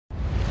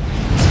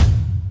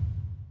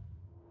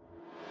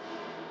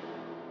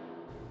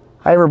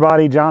Hi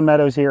everybody, John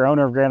Meadows here,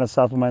 owner of Granite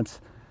Supplements.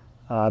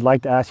 I'd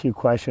like to ask you a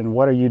question.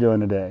 What are you doing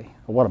today?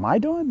 What am I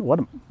doing? What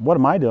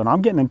am I doing?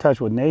 I'm getting in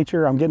touch with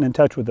nature. I'm getting in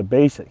touch with the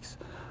basics.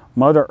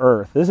 Mother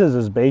Earth. This is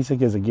as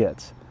basic as it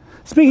gets.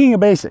 Speaking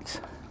of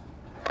basics,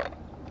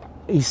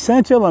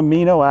 essential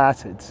amino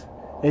acids.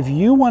 If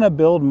you want to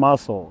build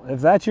muscle,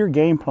 if that's your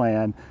game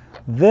plan,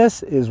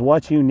 this is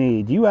what you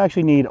need. You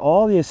actually need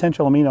all the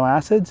essential amino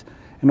acids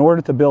in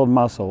order to build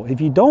muscle. If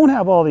you don't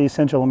have all the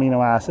essential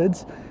amino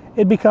acids,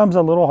 it becomes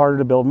a little harder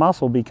to build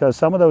muscle because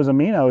some of those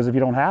aminos, if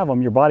you don't have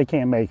them, your body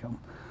can't make them.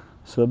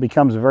 So it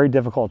becomes a very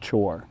difficult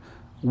chore.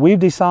 We've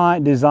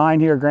designed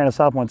here at Granite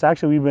Supplements,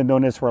 actually we've been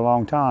doing this for a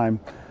long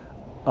time,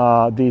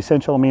 the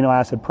essential amino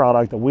acid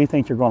product that we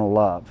think you're going to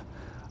love.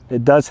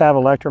 It does have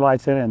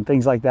electrolytes in it and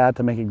things like that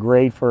to make it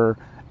great for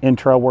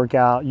intra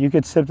workout. You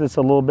could sip this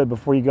a little bit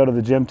before you go to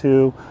the gym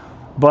too.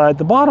 But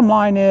the bottom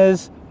line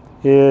is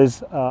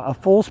a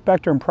full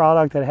spectrum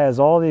product that has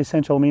all the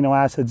essential amino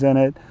acids in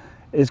it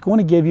is going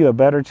to give you a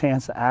better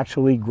chance to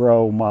actually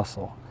grow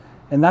muscle.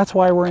 And that's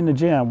why we're in the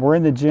gym. We're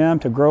in the gym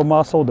to grow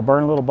muscle, to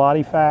burn a little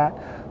body fat.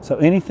 So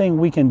anything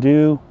we can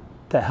do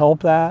to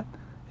help that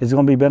is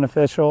going to be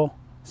beneficial.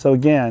 So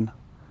again,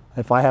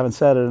 if I haven't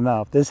said it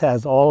enough, this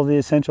has all of the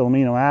essential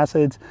amino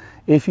acids.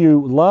 If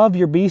you love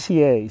your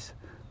BCAAs,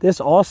 this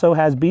also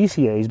has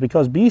BCAAs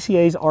because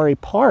BCAAs are a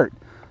part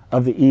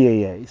of the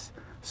EAAs.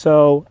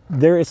 So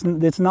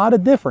it's not a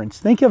difference.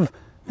 Think of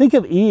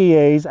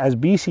EAAs as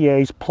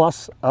BCAAs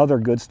plus other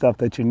good stuff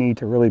that you need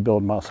to really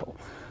build muscle.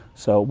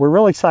 So we're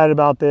really excited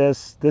about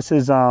this. This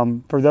is,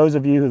 for those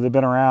of you who have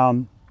been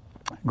around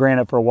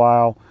Granite for a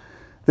while,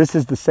 this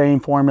is the same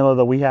formula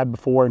that we had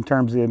before in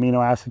terms of the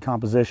amino acid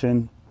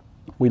composition.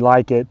 We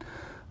like it.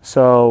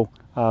 So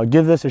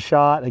give this a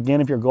shot.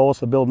 Again, if your goal is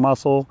to build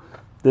muscle,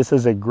 this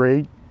is a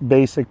great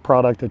basic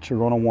product that you're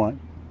going to want.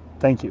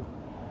 Thank you.